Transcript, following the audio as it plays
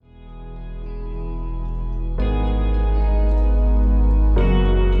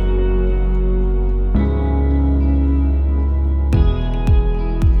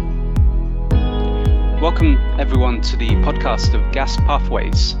everyone to the podcast of Gas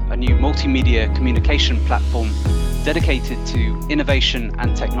Pathways, a new multimedia communication platform dedicated to innovation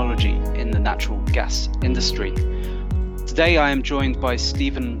and technology in the natural gas industry. Today I am joined by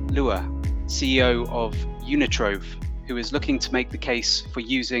Stephen Luer, CEO of Unitrove, who is looking to make the case for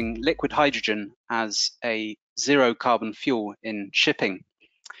using liquid hydrogen as a zero carbon fuel in shipping.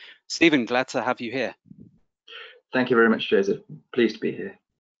 Stephen, glad to have you here. Thank you very much, Joseph. Pleased to be here.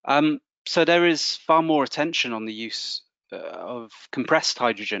 So there is far more attention on the use of compressed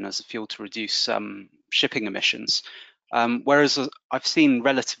hydrogen as a fuel to reduce shipping emissions, whereas I've seen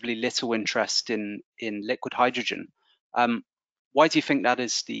relatively little interest in liquid hydrogen. Why do you think that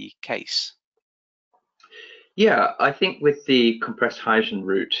is the case? Yeah, I think with the compressed hydrogen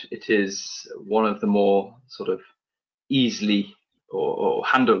route, it is one of the more sort of easily or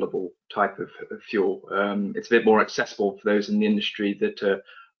handleable type of fuel. It's a bit more accessible for those in the industry that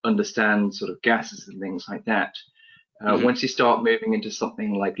understand sort of gases and things like that. Once you start moving into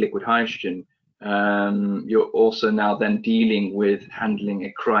something like liquid hydrogen, you're also now then dealing with handling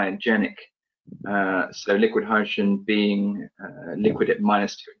a cryogenic. So liquid hydrogen being liquid at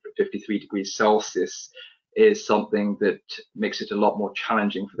minus 253 degrees Celsius is something that makes it a lot more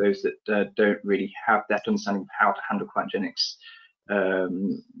challenging for those that don't really have that understanding of how to handle cryogenics.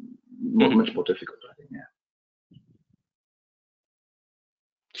 Much more difficult, I think, yeah.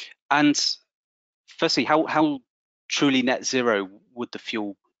 And firstly, how truly net zero would the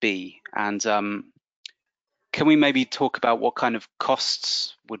fuel be? And can we maybe talk about what kind of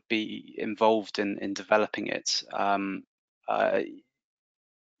costs would be involved in developing it?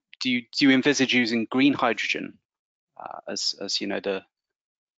 Do you envisage using green hydrogen as you know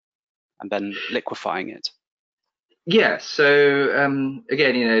and then liquefying it? Yeah, so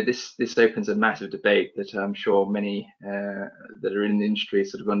again, you know, this opens a massive debate that I'm sure many that are in the industry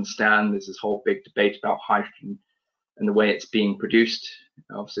sort of understand. There's this whole big debate about hydrogen and the way it's being produced.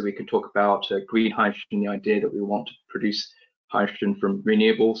 Obviously, we can talk about green hydrogen, the idea that we want to produce hydrogen from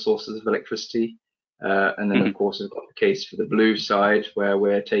renewable sources of electricity. And then, of course, we've got the case for the blue side, where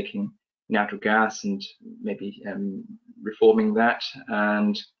we're taking natural gas and maybe reforming that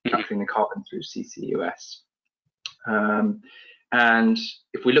and capturing the carbon through CCUS. And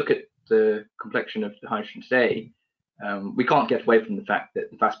if we look at the complexion of the hydrogen today, we can't get away from the fact that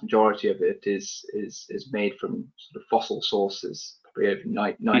the vast majority of it is made from sort of fossil sources, probably over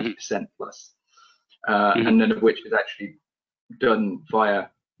 90% plus, and none of which is actually done via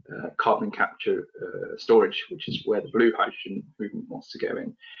carbon capture storage, which is where the blue hydrogen movement wants to go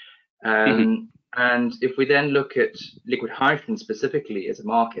in. And if we then look at liquid hydrogen specifically as a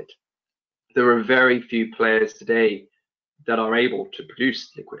market, there are very few players today that are able to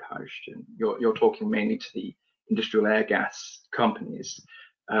produce liquid hydrogen. You're talking mainly to the industrial air gas companies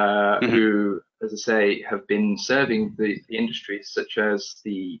who, as I say, have been serving the industries such as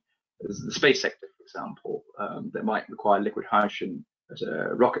the space sector, for example, that might require liquid hydrogen as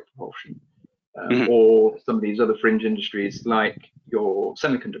a rocket propulsion, or some of these other fringe industries like your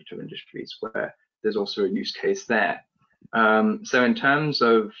semiconductor industries, where there's also a use case there. So in terms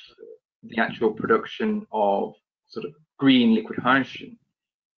of the actual production of sort of green liquid hydrogen,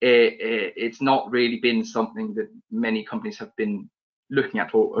 it's not really been something that many companies have been looking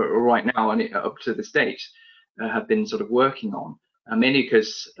at or right now, and up to this date have been sort of working on, mainly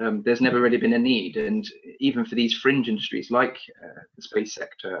because there's never really been a need. And even for these fringe industries like the space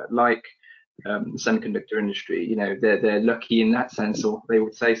sector, like the semiconductor industry, you know, they're lucky in that sense, or they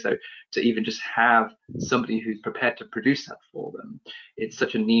would say so, to even just have somebody who's prepared to produce that for them. It's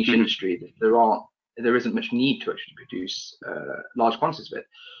such a niche industry that there isn't much need to actually produce large quantities of it.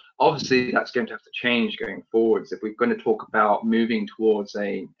 Obviously, that's going to have to change going forwards if we're going to talk about moving towards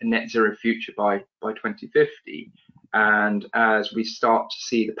a net zero future by 2050. And as we start to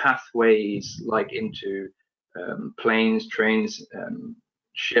see the pathways like into planes, trains,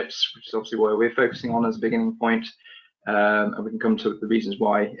 ships, which is obviously where we're focusing on as a beginning point, and we can come to the reasons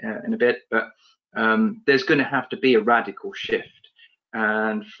why in a bit, but there's going to have to be a radical shift.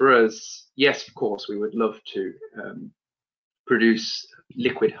 And for us, yes, of course, we would love to produce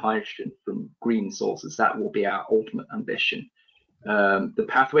liquid hydrogen from green sources. That will be our ultimate ambition. The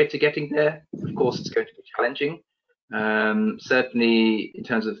pathway to getting there, of course, is going to be challenging. Certainly in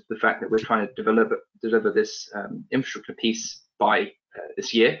terms of the fact that we're trying to deliver this infrastructure piece by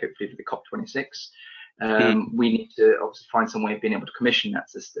this year, hopefully for the COP26. We need to obviously find some way of being able to commission that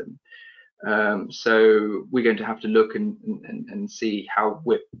system. So we're going to have to look and see how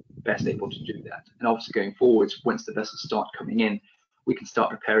we're best able to do that. And obviously going forwards, once the vessels start coming in, we can start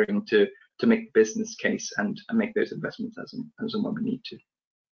preparing to make the business case and make those investments as and when we need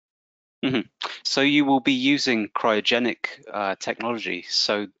to. So you will be using cryogenic technology.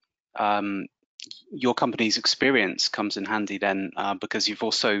 So your company's experience comes in handy then, because you've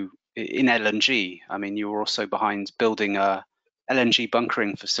also in LNG. I mean, you were also behind building a LNG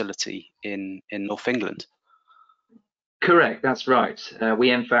bunkering facility in North England. Correct, that's right.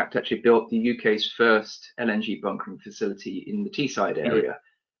 We in fact actually built the UK's first LNG bunkering facility in the Teesside area,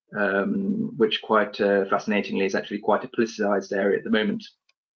 which quite fascinatingly is actually quite a politicized area at the moment.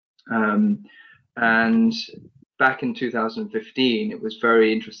 And back in 2015, it was a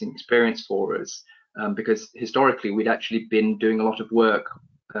very interesting experience for us, because historically we'd actually been doing a lot of work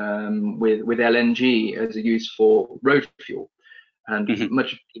with LNG as a use for road fuel. And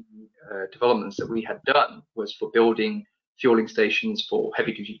much of the developments that we had done was for building fueling stations for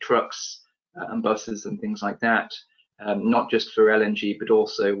heavy duty trucks and buses and things like that, not just for LNG, but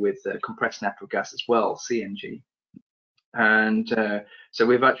also with compressed natural gas as well, CNG. And so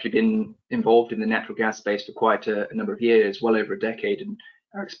we've actually been involved in the natural gas space for quite a number of years, well over a decade, and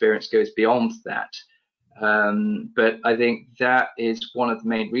our experience goes beyond that. But I think that is one of the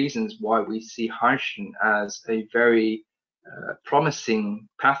main reasons why we see hydrogen as a very promising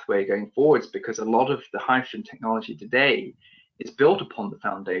pathway going forwards, because a lot of the hydrogen technology today is built upon the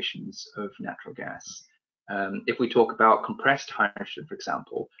foundations of natural gas. If we talk about compressed hydrogen, for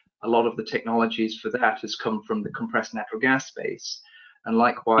example, a lot of the technologies for that has come from the compressed natural gas space. And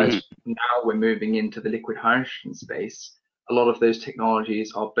likewise, now we're moving into the liquid hydrogen space. A lot of those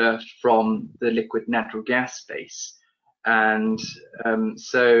technologies are birthed from the liquid natural gas space. And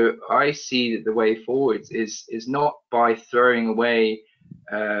so I see that the way forward is not by throwing away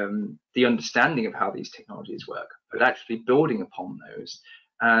the understanding of how these technologies work, but actually building upon those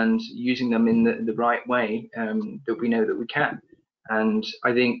and using them in the right way that we know that we can. And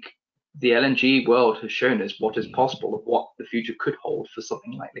I think the LNG world has shown us what is possible of what the future could hold for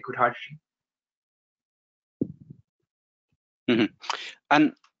something like liquid hydrogen.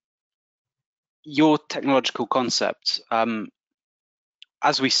 And your technological concept,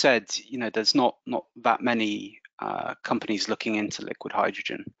 as we said, you know, there's not that many companies looking into liquid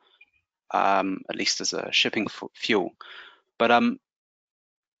hydrogen, at least as a shipping fuel. But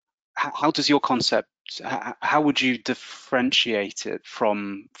how does your concept? How would you differentiate it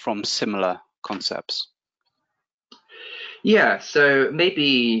from similar concepts? Yeah, so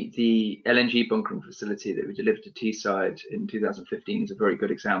maybe the LNG bunkering facility that we delivered to Teesside in 2015 is a very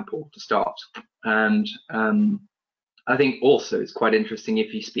good example to start. And I think also it's quite interesting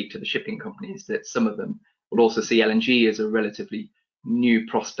if you speak to the shipping companies that some of them will also see LNG as a relatively new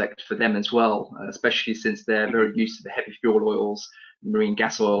prospect for them as well, especially since they're very used to the heavy fuel oils, marine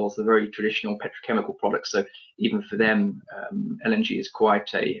gas oils, the very traditional petrochemical products. So even for them, LNG is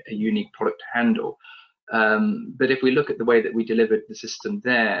quite a unique product to handle. But if we look at the way that we delivered the system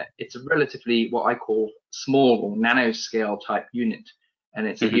there, it's a relatively what I call small or nanoscale type unit. And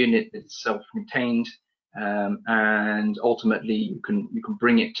it's a unit that's self-contained, and ultimately you can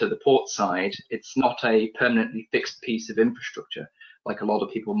bring it to the port side. It's not a permanently fixed piece of infrastructure like a lot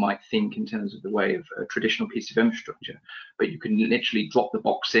of people might think in terms of the way of a traditional piece of infrastructure, but you can literally drop the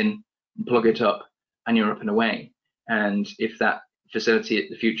box in and plug it up and you're up and away. And if that facility at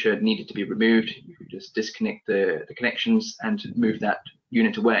the future needed to be removed, you could just disconnect the connections and move that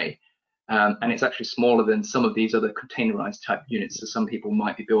unit away. And it's actually smaller than some of these other containerized type units. So some people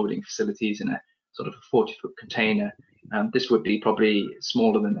might be building facilities in a sort of a 40-foot container. This would be probably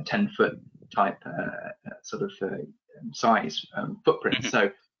smaller than a 10-foot type sort of size footprint. So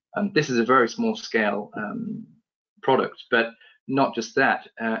this is a very small scale product, but not just that.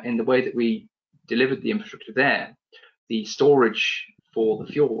 In the way that we delivered the infrastructure there, the storage for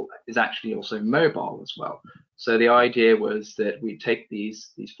the fuel is actually also mobile as well. So the idea was that we'd take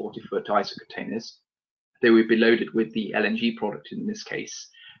these 40-foot ISO containers, they would be loaded with the LNG product in this case,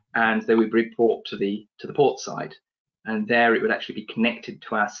 and they would be brought to the port side, and there it would actually be connected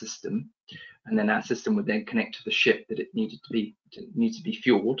to our system, and then our system would then connect to the ship that it needed to be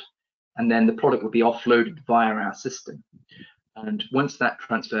fueled, and then the product would be offloaded via our system. And once that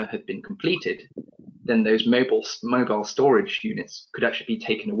transfer had been completed, then those mobile storage units could actually be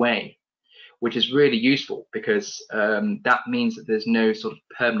taken away, which is really useful because that means that there's no sort of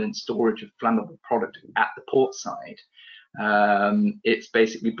permanent storage of flammable product at the port side. It's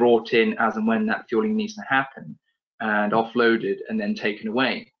basically brought in as and when that fueling needs to happen and offloaded and then taken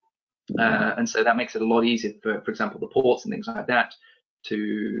away. And so that makes it a lot easier for example, the ports and things like that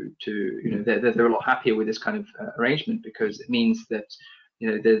to they're a lot happier with this kind of arrangement, because it means that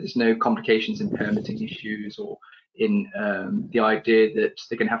there's no complications in permitting issues or in the idea that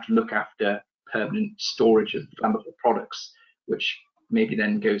they're going to have to look after permanent storage of flammable products, which maybe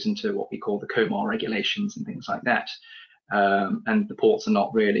then goes into what we call the COMAR regulations and things like that. And the ports are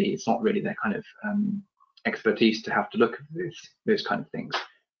not really, it's not really their kind of expertise to have to look at those kind of things.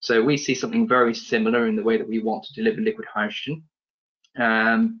 So we see something very similar in the way that we want to deliver liquid hydrogen.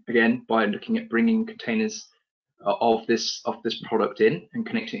 Again, by looking at bringing containers of this product in and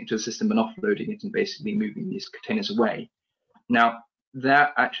connecting it to the system and offloading it and basically moving these containers away. Now,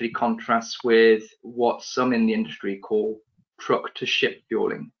 that actually contrasts with what some in the industry call truck to ship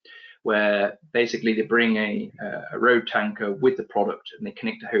fueling, where basically they bring a road tanker with the product and they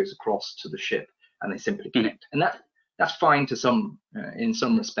connect a hose across to the ship and they simply connect. And that's fine to some, in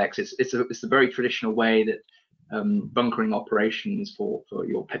some respects. It's a very traditional way that bunkering operations for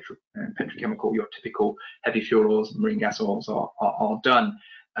your petrochemical, your typical heavy fuel oils, marine gas oils are done.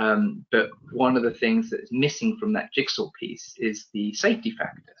 But one of the things that is missing from that jigsaw piece is the safety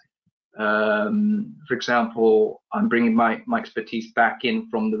factor. For example, I'm bringing my expertise back in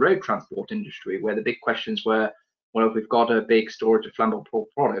from the road transport industry, where the big questions were, well, if we've got a big storage of flammable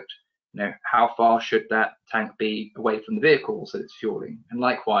product, how far should that tank be away from the vehicle so it's fueling? And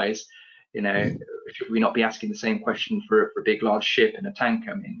likewise, should we not be asking the same question for a big, large ship and a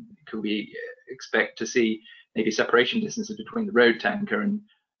tanker? I mean, could we expect to see maybe separation distances between the road tanker and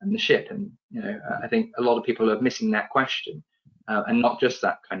the ship? And I think a lot of people are missing that question, and not just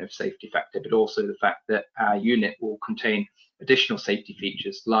that kind of safety factor, but also the fact that our unit will contain additional safety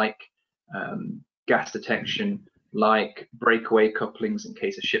features like gas detection, like breakaway couplings in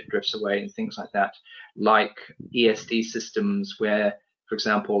case a ship drifts away and things like that, like ESD systems where, for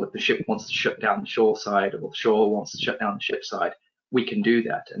example, if the ship wants to shut down the shore side or the shore wants to shut down the ship side, we can do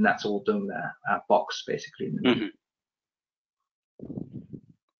that, and that's all done with our box basically.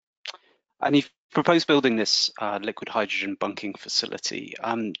 And you've proposed building this liquid hydrogen bunking facility.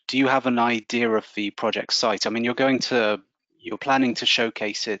 Do you have an idea of the project site? I mean, you're planning to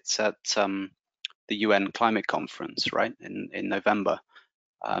showcase it at the UN climate conference, right, in November.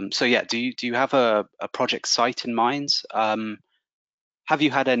 So yeah, do you have a project site in mind? Have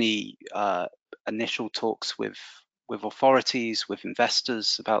you had any initial talks with authorities, with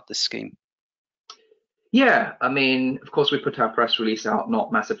investors about this scheme? Yeah, I mean, of course, we put our press release out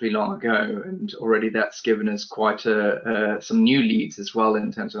not massively long ago, and already that's given us quite some new leads as well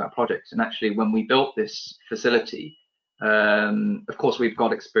in terms of our project. And actually, when we built this facility, of course, we've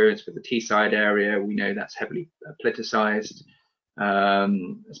got experience with the Teesside area. We know that's heavily politicized,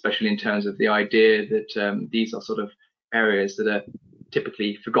 especially in terms of the idea that these are sort of areas that are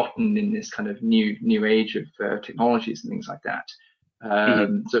typically forgotten in this kind of new age of technologies and things like that.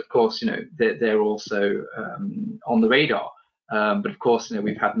 So of course, they're also on the radar. But of course,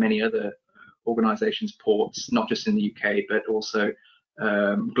 we've had many other organisations, ports, not just in the UK, but also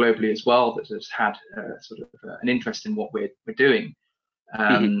globally as well, that has had sort of an interest in what we're doing.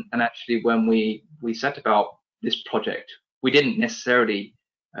 And actually, when we set about this project, we didn't necessarily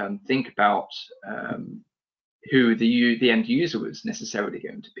think about who the end user was necessarily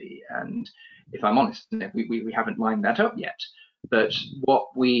going to be. And if I'm honest, we haven't lined that up yet. But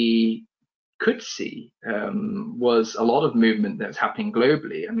what we could see was a lot of movement that was happening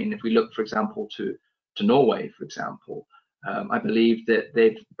globally. I mean, if we look, for example, to Norway, for example, I believe that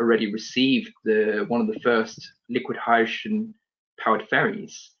they've already received one of the first liquid hydrogen powered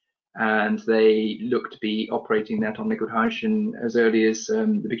ferries, and they look to be operating that on liquid hydrogen as early as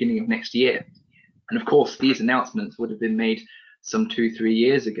the beginning of next year. And of course, these announcements would have been made some 2-3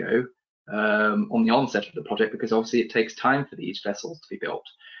 years ago on the onset of the project, because obviously it takes time for these vessels to be built.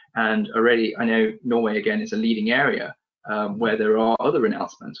 And already I know Norway again is a leading area where there are other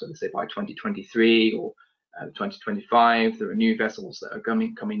announcements, whether say by 2023 or 2025, there are new vessels that are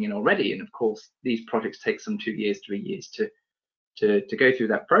coming in already. And of course, these projects take some 2 years, 3 years to go through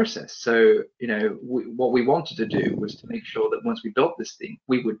that process. So, what we wanted to do was to make sure that once we built this thing,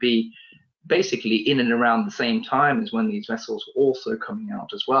 we would be basically in and around the same time as when these vessels were also coming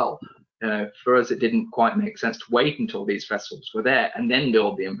out as well. For us, it didn't quite make sense to wait until these vessels were there and then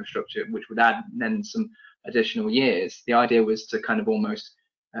build the infrastructure, which would add then some additional years. The idea was to kind of almost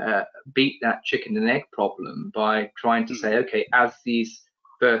beat that chicken and egg problem by trying to say, okay, as these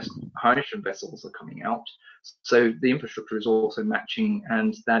first hydrogen vessels are coming out, so the infrastructure is also matching,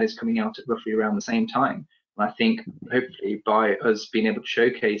 and that is coming out at roughly around the same time. And I think hopefully by us being able to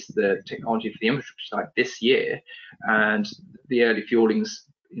showcase the technology for the infrastructure side this year, and the early fuelings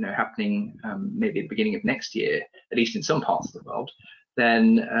happening maybe at the beginning of next year, at least in some parts of the world,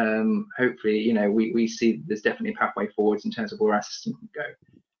 then hopefully we see there's definitely a pathway forwards in terms of where our system can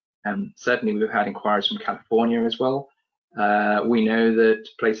go. Certainly we've had inquiries from California as well, We know that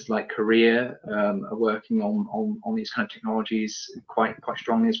places like Korea are working on these kind of technologies quite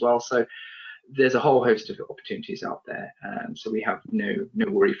strongly as well. So there's a whole host of opportunities out there. So we have no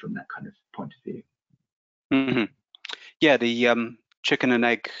worry from that kind of point of view. Mm-hmm. Yeah, the chicken and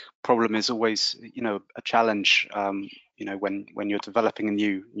egg problem is always, a challenge. When you're developing a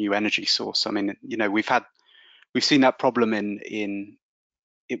new energy source. I mean, we've seen that problem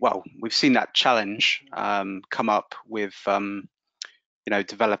we've seen that challenge come up with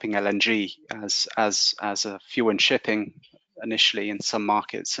developing LNG as a fuel and shipping initially in some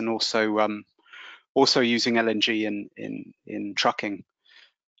markets, and also using LNG in trucking.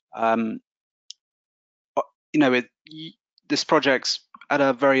 This project's at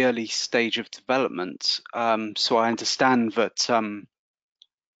a very early stage of development, so I understand that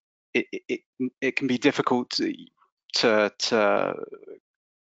it can be difficult to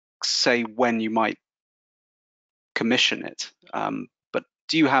say when you might commission it. But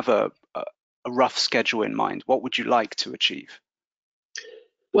do you have a rough schedule in mind? What would you like to achieve?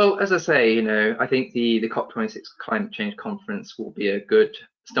 Well, as I say, I think the COP26 climate change conference will be a good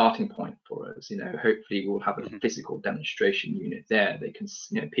starting point for us. Hopefully we'll have a physical demonstration unit there. They can,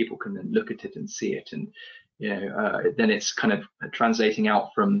 people can then look at it and see it, and then it's kind of translating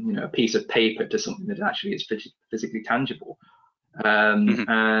out from a piece of paper to something that actually is physically tangible.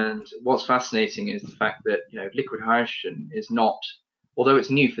 And what's fascinating is the fact that liquid hydrogen is not, although it's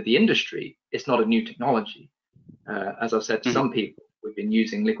new for the industry, it's not a new technology. As I've said to some people, we've been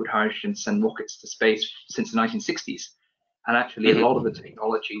using liquid hydrogen to send rockets to space since the 1960s. And actually, a lot of the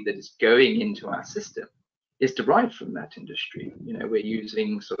technology that is going into our system is derived from that industry. We're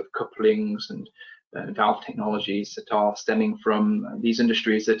using sort of couplings and valve technologies that are stemming from these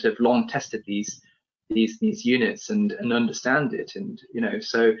industries that have long tested these units and understand it. And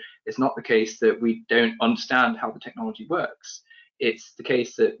so it's not the case that we don't understand how the technology works. It's the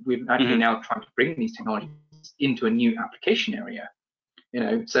case that we're actually now trying to bring these technologies into a new application area.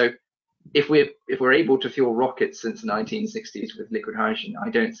 So if we're able to fuel rockets since the 1960s with liquid hydrogen, I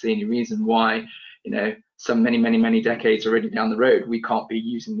don't see any reason why some many decades already down the road we can't be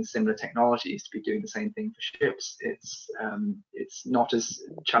using the similar technologies to be doing the same thing for ships. It's not as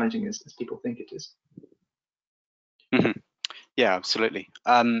challenging as people think it is. Yeah, absolutely.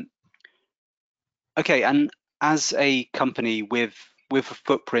 Okay, and as a company with a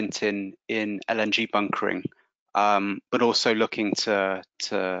footprint in LNG bunkering, but also looking to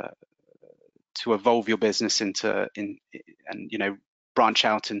evolve your business into and branch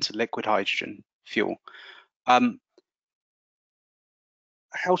out into liquid hydrogen fuel, how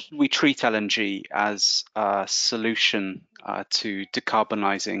should we treat LNG as a solution to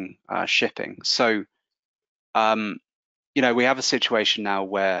decarbonizing shipping? So we have a situation now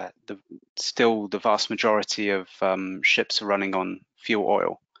where still the vast majority of ships are running on fuel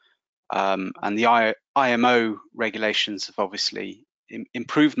oil, and the IMO regulations have obviously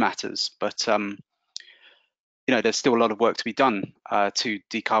improved matters, but there's still a lot of work to be done to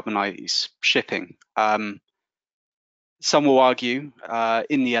decarbonize shipping. Some will argue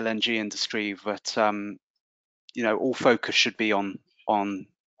in the LNG industry that all focus should be on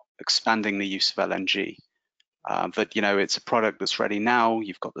expanding the use of LNG. That it's a product that's ready now.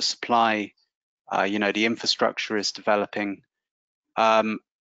 You've got the supply, the infrastructure is developing,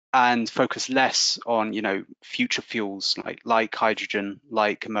 and focus less on future fuels like hydrogen,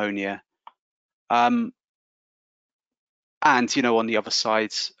 like ammonia, and on the other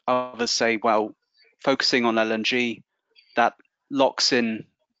side, others say, well, focusing on LNG, that locks in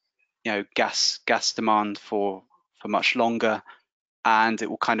gas demand for much longer, and it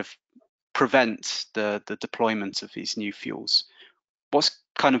will kind of prevent the deployment of these new fuels. What's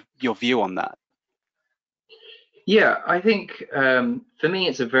kind of your view on that? Yeah, I think for me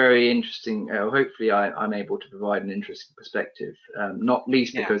it's a very interesting, hopefully I'm able to provide an interesting perspective, not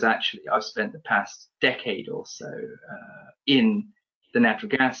least because actually I've spent the past decade or so in the natural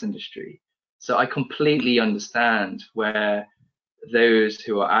gas industry. So I completely understand where those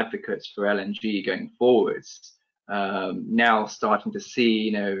who are advocates for LNG going forwards now starting to see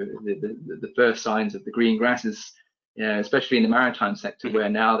the first signs of the green grasses, especially in the maritime sector, where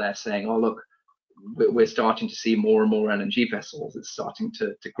now they're saying, oh look, we're starting to see more and more LNG vessels. It's starting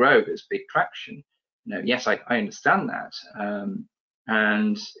to grow. There's big traction. Yes, I understand that,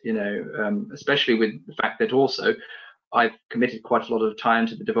 and especially with the fact that also I've committed quite a lot of time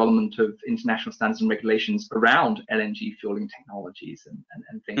to the development of international standards and regulations around LNG fueling technologies and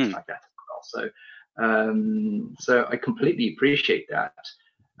things like that as well. So I completely appreciate that,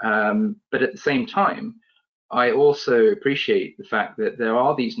 but at the same time, I also appreciate the fact that there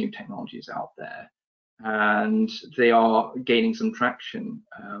are these new technologies out there, and they are gaining some traction.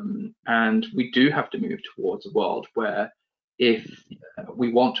 And we do have to move towards a world where if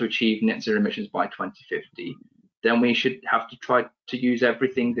we want to achieve net zero emissions by 2050, then we should have to try to use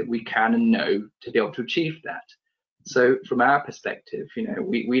everything that we can and know to be able to achieve that. So from our perspective,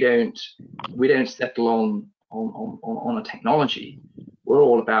 we don't settle on a technology. We're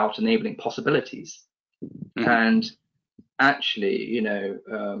all about enabling possibilities. Mm-hmm. And actually,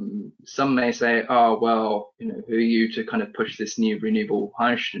 some may say, oh, well, who are you to kind of push this new renewable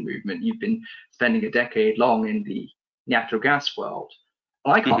hydrogen movement? You've been spending a decade long in the natural gas world.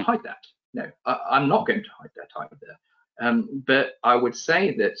 Well, I can't hide that. No, I'm not going to hide that either. But I would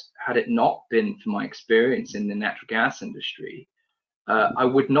say that had it not been for my experience in the natural gas industry, I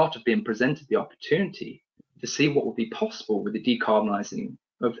would not have been presented the opportunity to see what would be possible with the decarbonising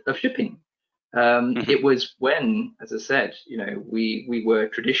of shipping. It was when, as I said, we were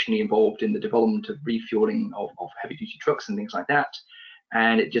traditionally involved in the development of refueling of heavy-duty trucks and things like that,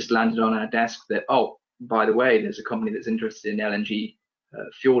 and it just landed on our desk that, oh, by the way, there's a company that's interested in LNG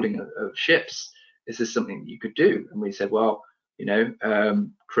fueling of ships. Is this something you could do? And we said, well,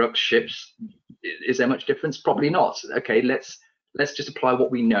 trucks, ships, is there much difference? Probably not. Okay, let's just apply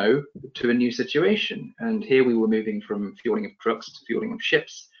what we know to a new situation. And here we were moving from fueling of trucks to fueling of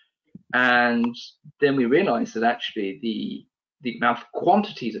ships. And then we realized that actually the amount of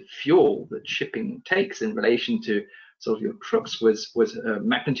quantities of fuel that shipping takes in relation to sort of your trucks was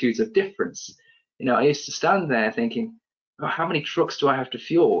magnitudes of difference. I used to stand there thinking, oh, how many trucks do I have to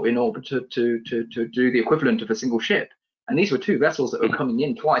fuel in order to do the equivalent of a single ship? And these were two vessels that were coming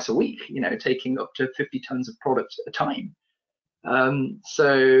in twice a week, taking up to 50 tons of product at a time.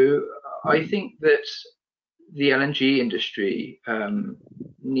 So I think that the LNG industry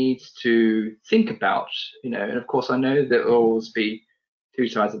needs to think about, and of course I know that there will always be two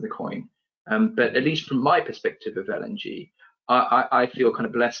sides of the coin, but at least from my perspective of LNG, I feel kind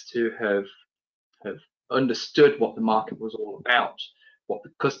of blessed to have understood what the market was all about, what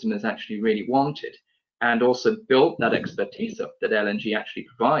the customers actually really wanted, and also built that expertise up that LNG actually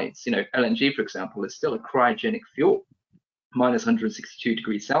provides. LNG, for example, is still a cryogenic fuel, minus 162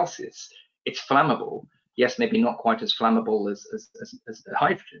 degrees Celsius. It's flammable. Yes, maybe not quite as flammable as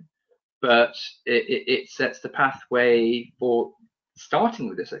hydrogen, but it sets the pathway for starting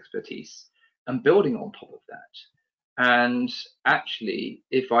with this expertise and building on top of that. And actually,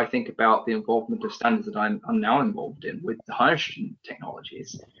 if I think about the involvement of standards that I'm now involved in with the hydrogen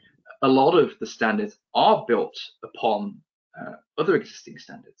technologies, a lot of the standards are built upon other existing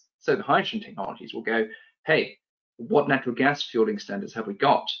standards. So the hydrogen technologies will go, hey, what natural gas fueling standards have we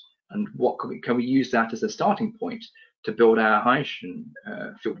got? And what can we use that as a starting point to build our hydrogen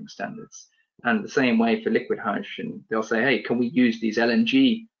fueling standards? And the same way for liquid hydrogen, they'll say, hey, can we use these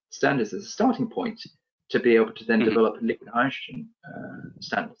LNG standards as a starting point to be able to then develop liquid hydrogen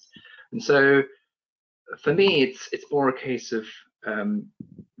standards? And so for me, it's more a case of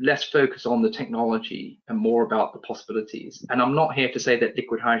less focus on the technology and more about the possibilities. And I'm not here to say that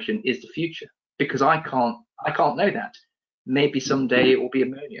liquid hydrogen is the future, because I can't know that. Maybe someday it will be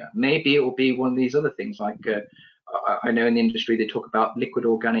ammonia. Maybe it will be one of these other things like I know in the industry they talk about liquid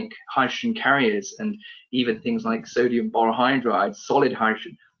organic hydrogen carriers and even things like sodium borohydride, solid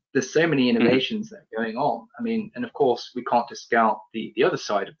hydrogen. There's so many innovations that are going on. I mean, and of course we can't discount the other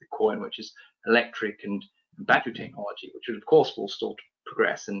side of the coin, which is electric and battery technology, which of course will still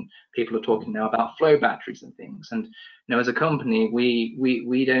progress. And people are talking now about flow batteries and things. And as a company,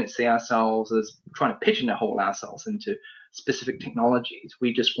 we don't see ourselves as trying to pigeonhole ourselves into specific technologies.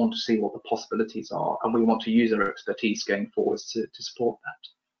 We just want to see what the possibilities are, and we want to use our expertise going forwards to support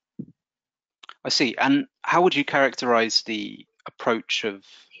that. I see. And how would you characterize the approach of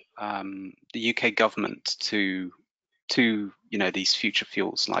the UK government to these future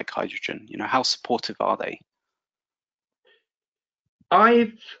fuels like hydrogen? How supportive are they?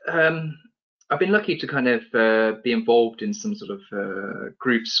 I've been lucky to kind of be involved in some sort of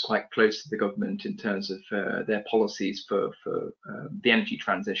groups quite close to the government in terms of their policies for the energy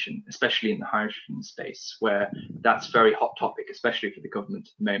transition, especially in the hydrogen space, where that's a very hot topic, especially for the government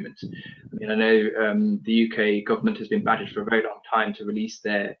at the moment. I mean, I know the UK government has been badgered for a very long time to release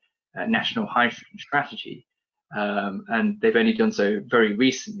their national hydrogen strategy, and they've only done so very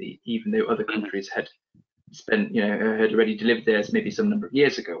recently, even though other countries had had already delivered theirs maybe some number of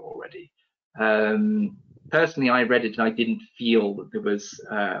years ago already. Personally, I read it and I didn't feel that there was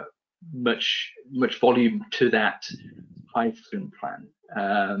much volume to that hydrogen plan.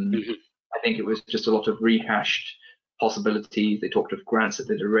 I think it was just a lot of rehashed possibilities. They talked of grants that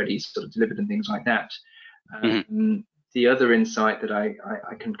they'd already sort of delivered and things like that. The other insight that I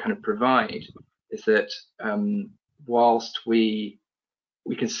can kind of provide is that whilst we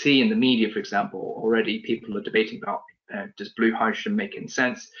can see in the media, for example, already people are debating about does blue hydrogen make any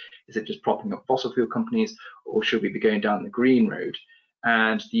sense? Is it just propping up fossil fuel companies, or should we be going down the green road?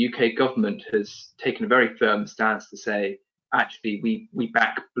 And the UK government has taken a very firm stance to say, actually, we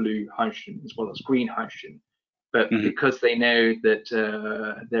back blue hydrogen as well as green hydrogen. But because they know that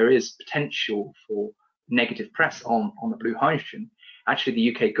there is potential for negative press on the blue hydrogen, actually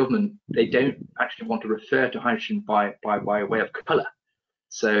the UK government, they don't actually want to refer to hydrogen by way of colour.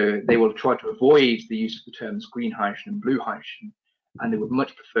 So they will try to avoid the use of the terms green hydrogen and blue hydrogen, and they would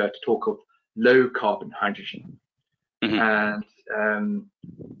much prefer to talk of low carbon hydrogen. And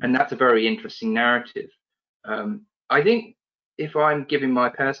that's a very interesting narrative. I think if I'm giving my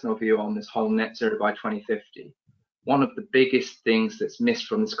personal view on this whole net zero by 2050, one of the biggest things that's missed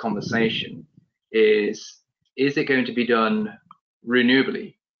from this conversation is it going to be done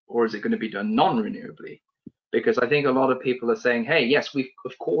renewably, or is it going to be done non-renewably? Because I think a lot of people are saying, hey, yes,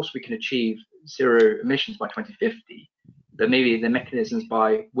 of course we can achieve zero emissions by 2050, but maybe the mechanisms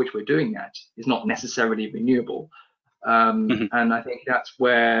by which we're doing that is not necessarily renewable. And I think that's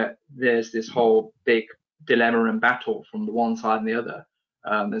where there's this whole big dilemma and battle from the one side and the other.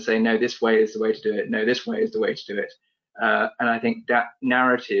 And saying, no, this way is the way to do it. No, this way is the way to do it. And I think that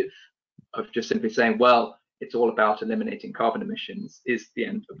narrative of just simply saying, well, it's all about eliminating carbon emissions is the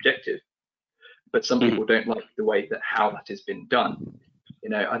end objective. But some people don't like the way that how that has been done.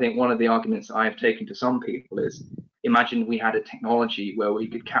 I think one of the arguments I have taken to some people is, imagine we had a technology where we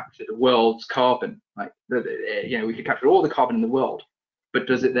could capture the world's carbon, we could capture all the carbon in the world, but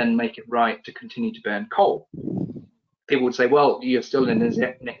does it then make it right to continue to burn coal? People would say, well, you're still in a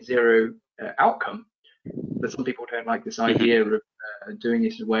net zero outcome, but some people don't like this idea of doing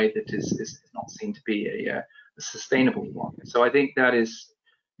it in a way that is not seen to be a sustainable one. So I think that is,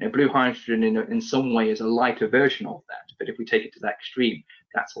 blue hydrogen in some way is a lighter version of that. But if we take it to that extreme,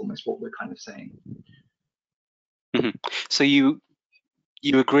 that's almost what we're kind of saying. So you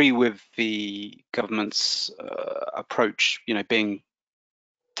agree with the government's approach, being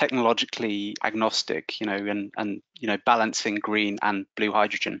technologically agnostic, and balancing green and blue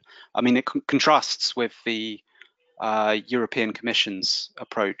hydrogen. I mean, it contrasts with the European Commission's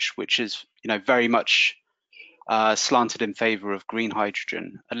approach, which is, very much slanted in favor of green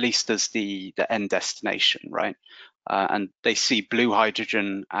hydrogen, at least as the end destination, right? And they see blue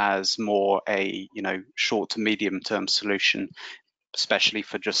hydrogen as more a short to medium term solution, especially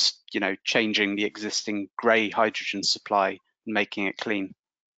for just changing the existing grey hydrogen supply and making it clean.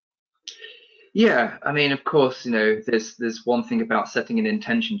 Yeah, I mean, of course, there's one thing about setting an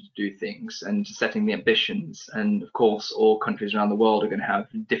intention to do things and setting the ambitions, and of course, all countries around the world are going to have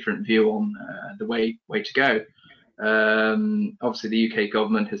a different view on the way to go. Obviously, the UK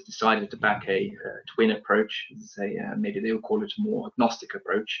government has decided to back a twin approach. As I say, maybe they'll call it a more agnostic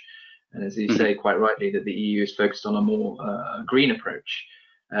approach, and as you say quite rightly, that the EU is focused on a more green approach.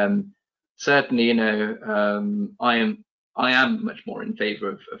 Certainly, I am much more in favour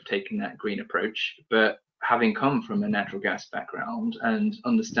of taking that green approach, but having come from a natural gas background and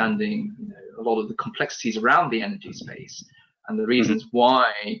understanding a lot of the complexities around the energy space and the reasons why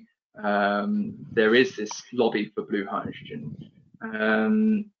there is this lobby for blue hydrogen,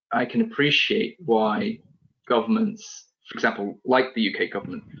 I can appreciate why governments, for example, like the UK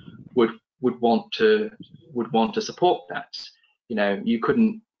government, would want to support that. You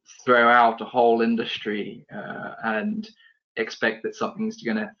couldn't throw out a whole industry and expect that something's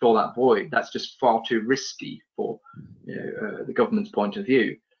going to fill that void. That's just far too risky for the government's point of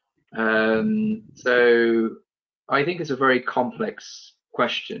view. So I think it's a very complex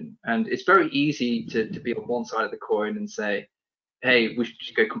question, and it's very easy to be on one side of the coin and say, hey, we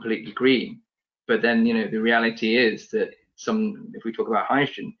should go completely green. But then the reality is that if we talk about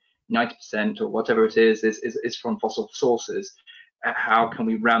hydrogen, 90% or whatever it is from fossil sources. How can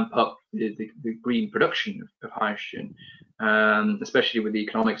we ramp up the green production of hydrogen, especially with the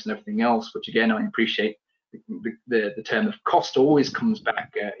economics and everything else, which again, I appreciate the term of cost always comes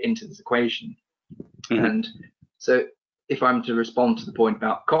back into this equation. And so if I'm to respond to the point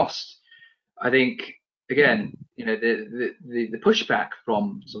about cost, I think, again, the pushback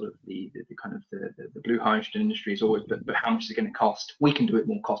from sort of the kind of the blue hydrogen industry is always, but how much is it going to cost? We can do it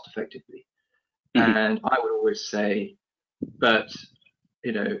more cost effectively. And I would always say, but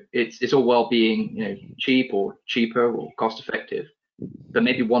it's all well being cheap or cheaper or cost effective, but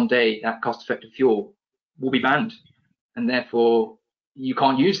maybe one day that cost effective fuel will be banned, and therefore you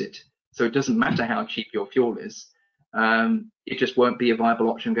can't use it. So it doesn't matter how cheap your fuel is, it just won't be a viable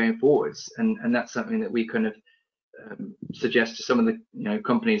option going forwards. And that's something that we kind of suggest to some of the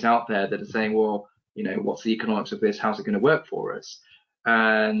companies out there that are saying, well, what's the economics of this? How's it going to work for us?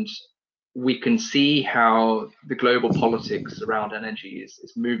 And we can see how the global politics around energy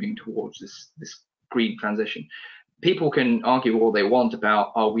is moving towards this green transition. People can argue all they want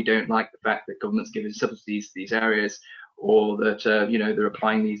about, we don't like the fact that government's giving subsidies to these areas, or that they're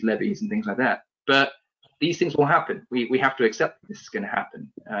applying these levies and things like that. But these things will happen. We have to accept that this is going to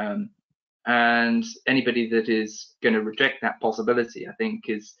happen. And anybody that is going to reject that possibility, I think,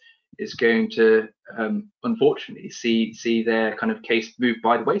 is going to unfortunately see their kind of case move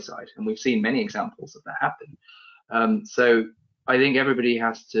by the wayside. And we've seen many examples of that happen. So I think everybody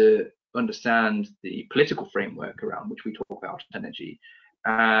has to understand the political framework around which we talk about energy,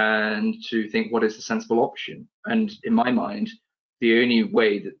 and to think what is the sensible option. And in my mind, the only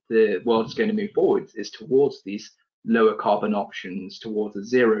way that the world is going to move forward is towards these lower carbon options, towards a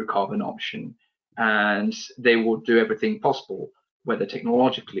zero carbon option, and they will do everything possible, whether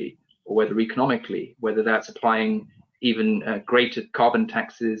technologically or whether economically, whether that's applying even greater carbon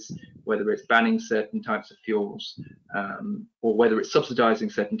taxes, whether it's banning certain types of fuels, or whether it's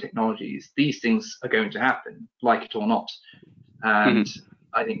subsidizing certain technologies. These things are going to happen, like it or not. And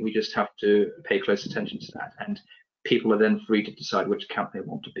I think we just have to pay close attention to that, and people are then free to decide which camp they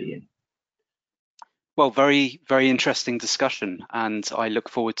want to be in. Well, very, very interesting discussion, and I look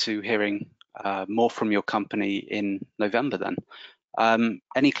forward to hearing more from your company in November then.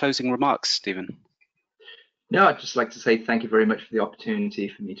 Any closing remarks, Stephen? No, I'd just like to say thank you very much for the opportunity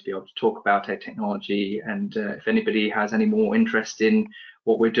for me to be able to talk about our technology. And if anybody has any more interest in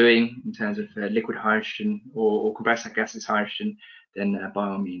what we're doing in terms of liquid hydrogen or compressed gaseous hydrogen, then by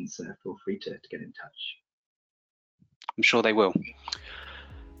all means, feel free to get in touch. I'm sure they will.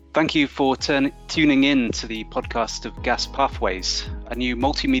 Thank you for tuning in to the podcast of Gas Pathways, a new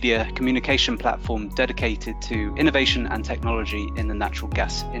multimedia communication platform dedicated to innovation and technology in the natural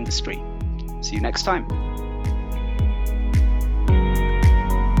gas industry. See you next time.